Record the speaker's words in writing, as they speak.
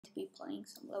to be playing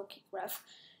some Lokicraft.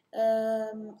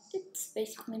 It's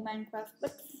basically Minecraft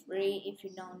but free if you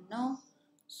don't know.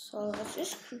 So let's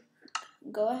just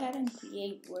go ahead and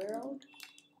create world.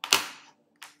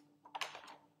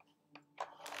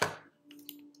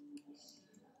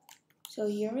 So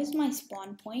here is my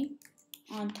spawn point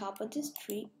on top of this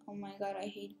tree. Oh my god, I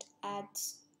hate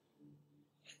ads.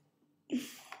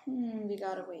 We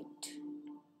gotta wait.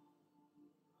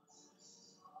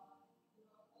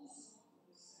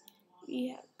 We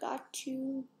have got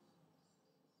to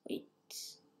wait.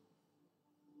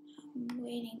 I'm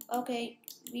waiting. Okay,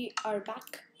 we are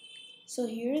back. So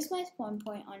here is my spawn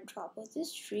point on top of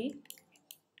this tree.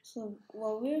 So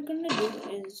what we're gonna do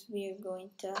is we're going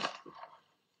to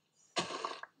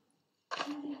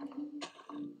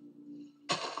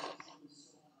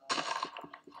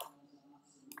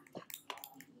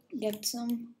get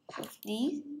some of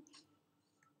these.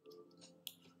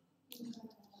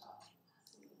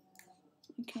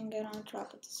 You can get on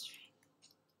top of this tree.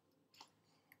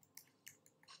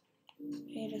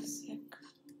 Wait a sec.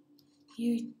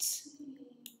 Utes.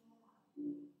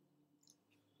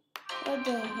 What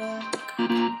the heck?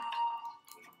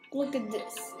 Look at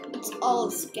this. It's all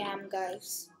a scam,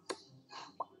 guys.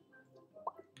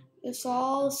 It's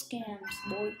all scams,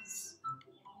 boys.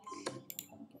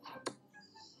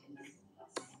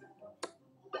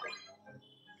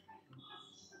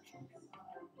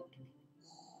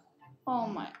 Oh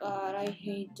my god, I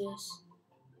hate this.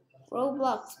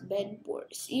 Roblox bed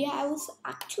wars. Yeah, I was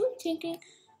actually thinking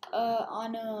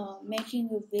on making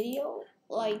a video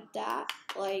like that,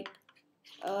 like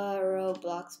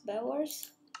Roblox bed wars.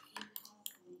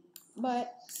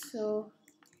 But so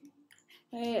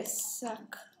wait a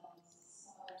sec.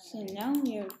 So now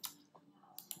you're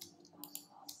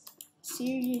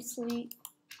seriously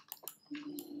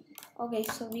okay.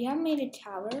 So we have made a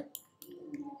tower.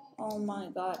 Oh my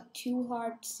god, too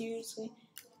hard, seriously.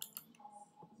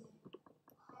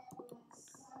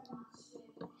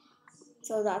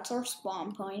 So that's our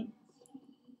spawn point.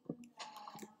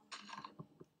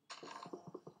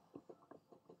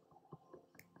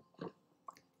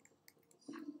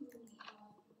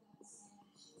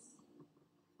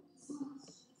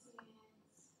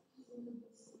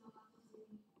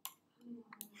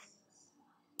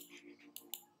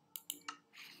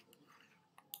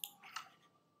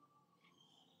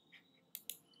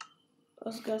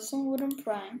 Let's get some wooden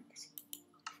planks.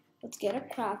 Let's get a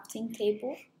crafting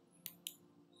table.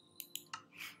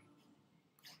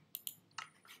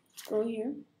 Let's go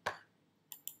here.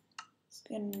 Let's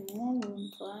get more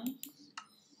wooden planks.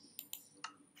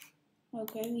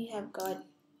 Okay, we have got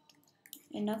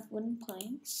enough wooden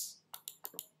planks.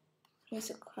 Here's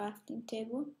a crafting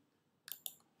table.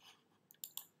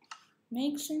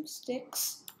 Make some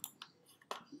sticks.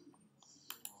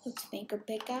 Let's make a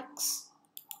pickaxe.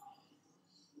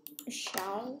 A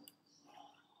shovel.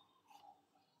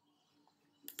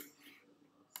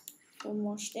 4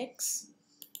 more sticks.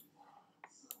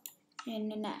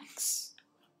 And an axe.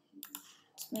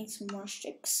 Let's make some more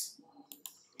sticks.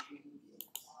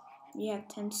 We have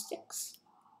 10 sticks.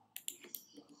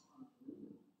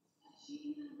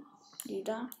 Do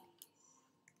that.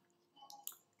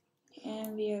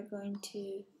 And we are going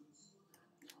to...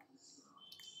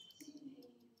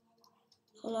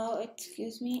 Hello,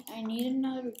 excuse me, I need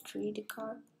another 3D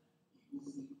card.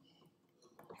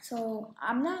 So,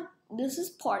 this is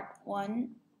part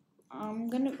 1. I'm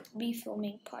gonna be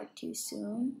filming part 2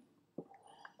 soon.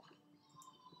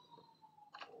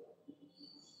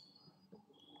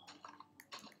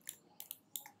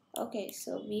 Okay,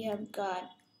 so we have got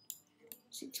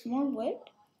 6 more wood.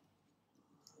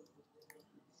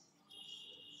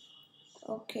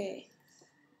 Okay.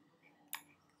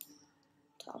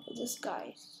 Top of this,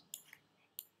 guys.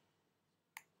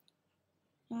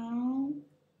 Now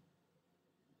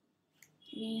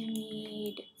we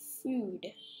need food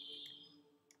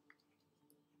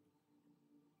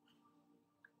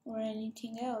or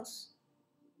anything else.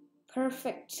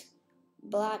 Perfect.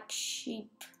 Black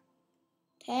sheep.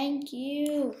 Thank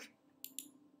you.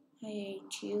 I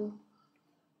hate you.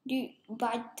 Dude,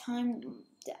 by the time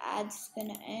the ad's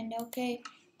gonna end, okay,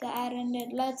 the ad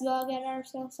ended. Let's go get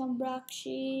ourselves some black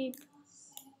sheep.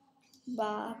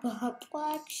 Baba,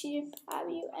 black sheep, have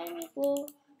you any wool?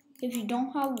 If you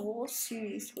don't have wool,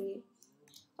 seriously.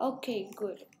 Okay,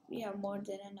 good. We have more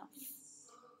than enough.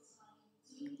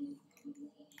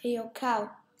 Hey, yo,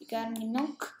 cow, you got any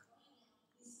milk?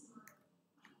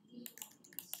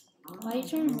 Why are you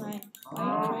trying to run? Why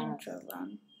are you trying to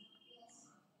run?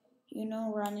 You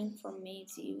know running from me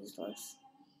is useless.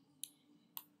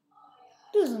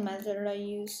 Doesn't matter, I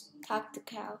use talk the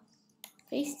cow.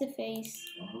 Face to face.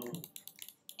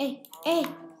 Hey, hey,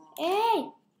 hey!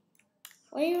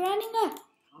 Where are you running at?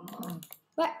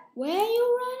 What? Where are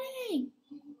you running?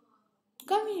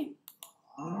 Come here.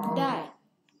 Die.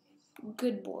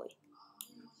 Good boy.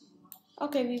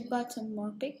 Okay, we've got some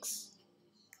more picks.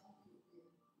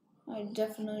 I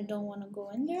definitely don't want to go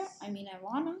in there. I mean, I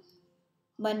wanna,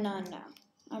 but not now.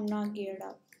 I'm not geared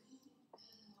up.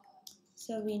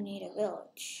 So we need a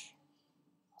village.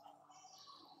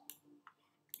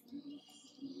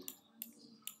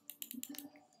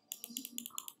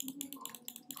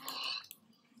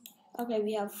 Okay,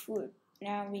 we have food.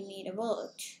 Now we need a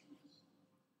village.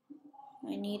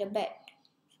 I need a bed.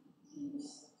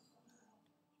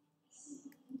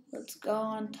 Let's go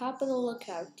on top of the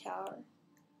lookout tower.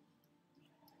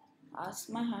 That's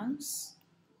my house.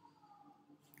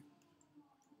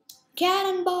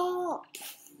 Cannonball!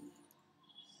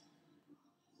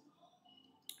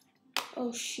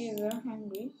 Oh shit, we're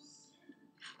hungry.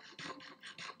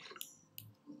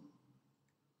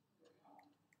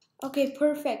 Okay,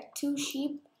 perfect. 2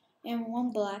 sheep and 1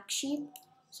 black sheep.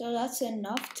 So that's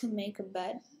enough to make a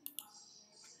bed.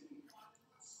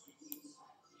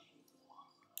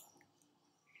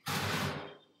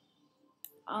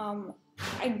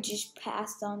 I just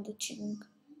passed on the chink.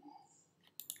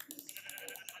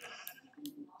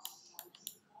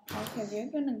 Okay, we're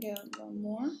gonna get one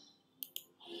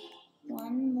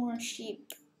more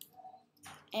sheep,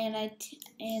 and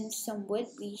some wood.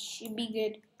 We should be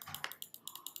good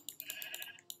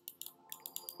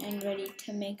and ready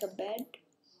to make a bed.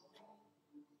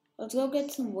 Let's go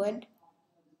get some wood.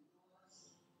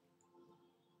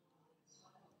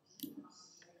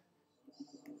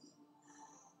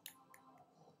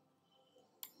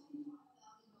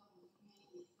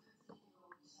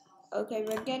 Okay,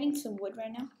 we're getting some wood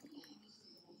right now.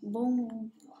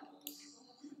 Boom.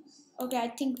 Okay, I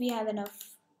think we have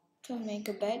enough to make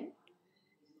a bed.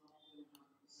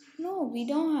 No, we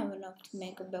don't have enough to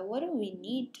make a bed. What do we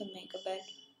need to make a bed?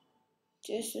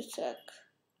 Just a sec.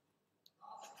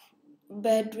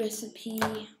 Bed recipe.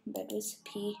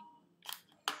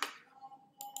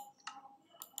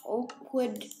 Oak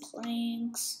wood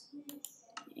planks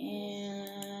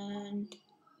and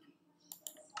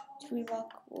 3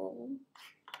 rock wool.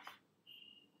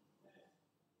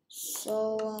 So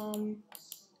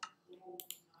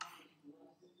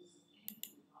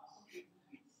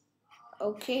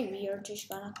okay, we are just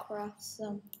gonna craft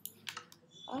some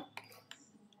oak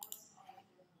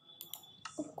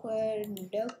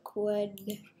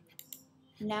wood.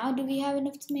 Now do we have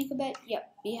enough to make a bed?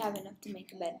 Yep, we have enough to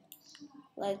make a bed.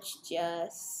 Let's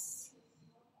just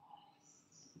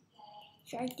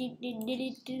shark it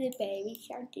to the baby,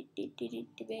 shark it to the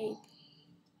baby.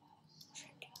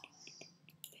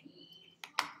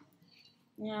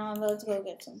 Now let's go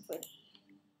get some food.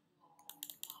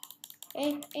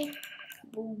 Hey,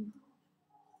 boom.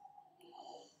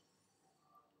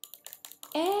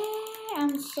 Hey,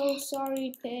 I'm so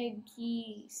sorry,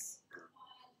 piggies.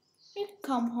 You'd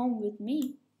come home with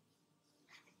me.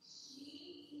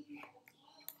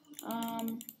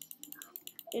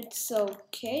 It's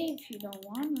okay if you don't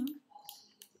wanna.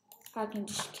 I can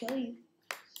just kill you.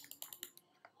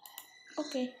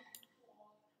 Okay.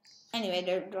 Anyway,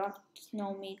 they dropped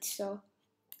no meat, so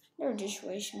they're just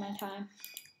wasting my time.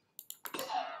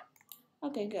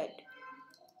 Okay, good.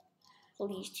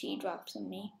 Please, he drops on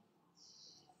me.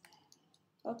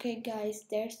 Okay, guys,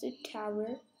 there's the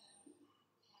tower.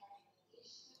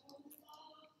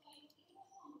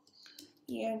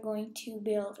 We are going to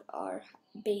build our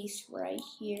base right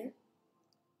here.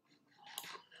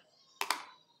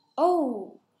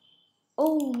 Oh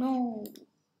no.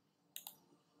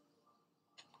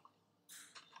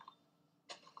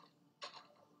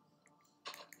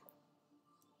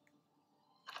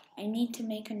 I need to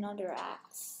make another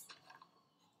axe.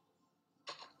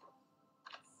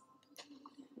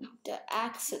 The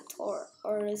axe Thor,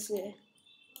 or is it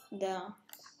the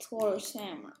Thor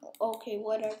hammer? Okay,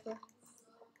 whatever.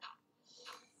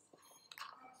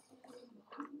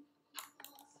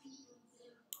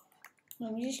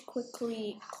 Let me just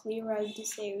quickly clear out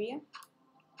this area.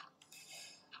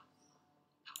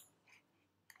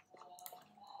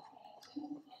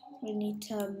 We need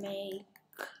to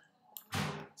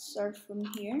start from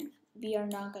here. We are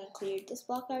not gonna clear this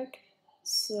block out,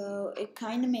 so it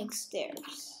kind of makes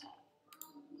stairs.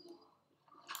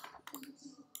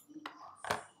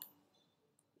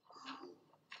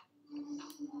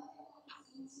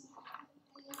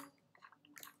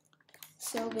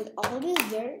 So with all this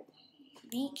dirt,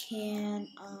 we can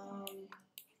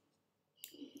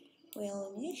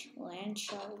well, let me just land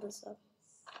shovel this up.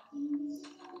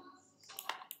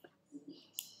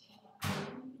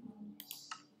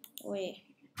 Wait.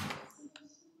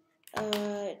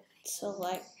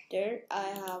 Select dirt. I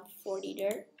have 40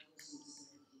 dirt.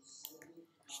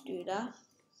 Let's do that.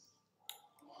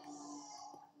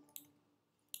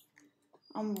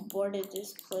 I'm boarded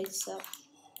this place up.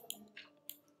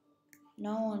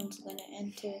 No one's gonna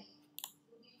enter.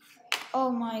 Oh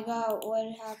my god,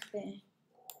 what happened?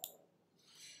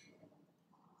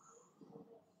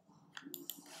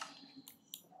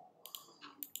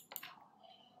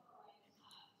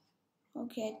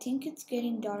 Okay, I think it's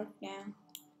getting dark now.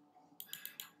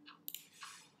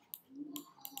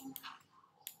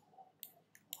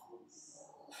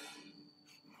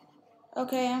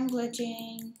 Okay, I'm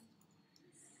glitching.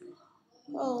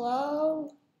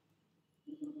 Hello?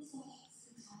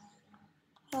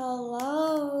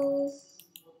 Hello?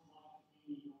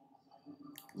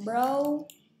 Bro?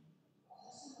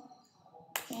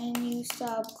 Can you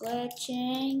stop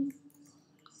glitching?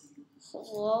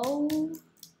 Hello?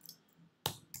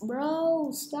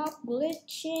 Bro, stop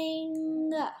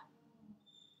glitching.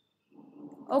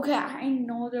 Okay, I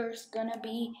know there's gonna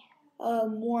be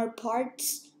more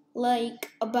parts,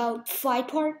 like about 5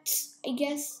 parts, I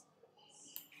guess.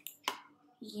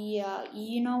 Yeah,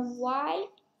 you know why?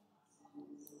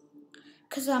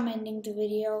 Because I'm ending the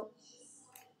video.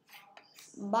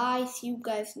 Bye, see you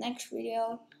guys next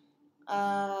video.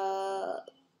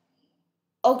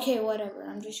 Okay, whatever,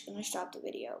 I'm just gonna stop the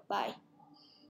video. Bye.